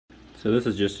So this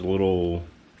is just a little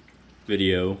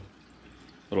video,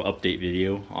 little update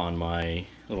video on my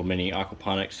little mini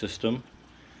aquaponics system.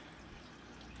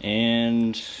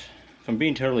 And if I'm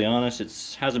being totally honest,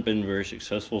 it hasn't been very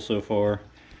successful so far.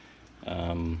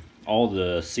 All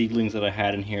the seedlings that I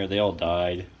had in here, they all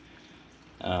died.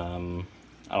 I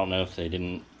don't know if they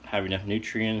didn't have enough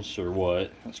nutrients or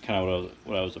what. That's kind of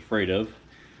what I was afraid of.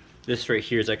 This right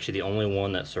here is actually the only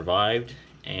one that survived,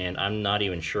 and I'm not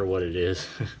even sure what it is.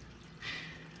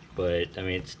 But I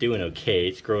mean, it's doing okay.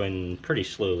 It's growing pretty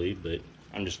slowly, but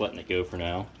I'm just letting it go for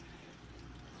now.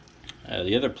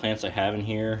 The other plants I have in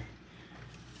here,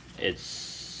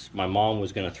 my mom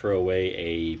was going to throw away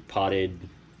a potted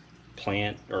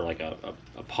plant, or like a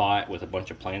pot with a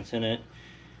bunch of plants in it,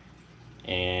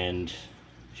 and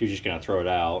she was just going to throw it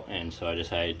out, and so I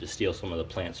decided to steal some of the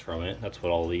plants from it. That's what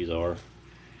all these are.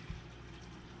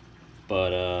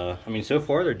 But I mean, so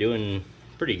far they're doing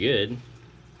pretty good.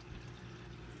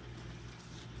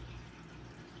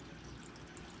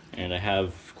 And I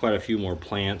have quite a few more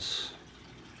plants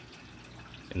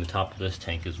in the top of this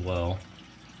tank as well.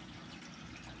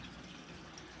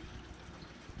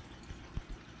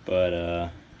 But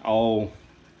I'll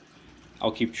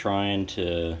keep trying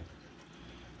to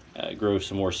grow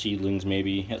some more seedlings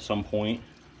maybe at some point.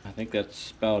 I think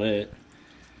that's about it.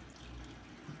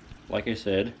 Like I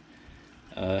said,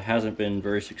 it hasn't been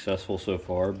very successful so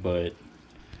far, but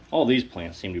all these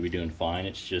plants seem to be doing fine.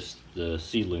 It's just the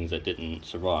seedlings that didn't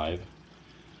survive.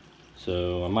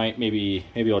 So I might maybe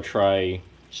I'll try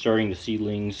starting the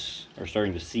seedlings, or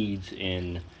starting the seeds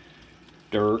in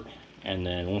dirt, and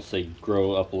then once they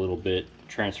grow up a little bit,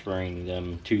 transferring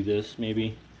them to this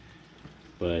maybe.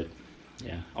 But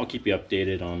yeah, I'll keep you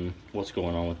updated on what's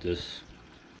going on with this.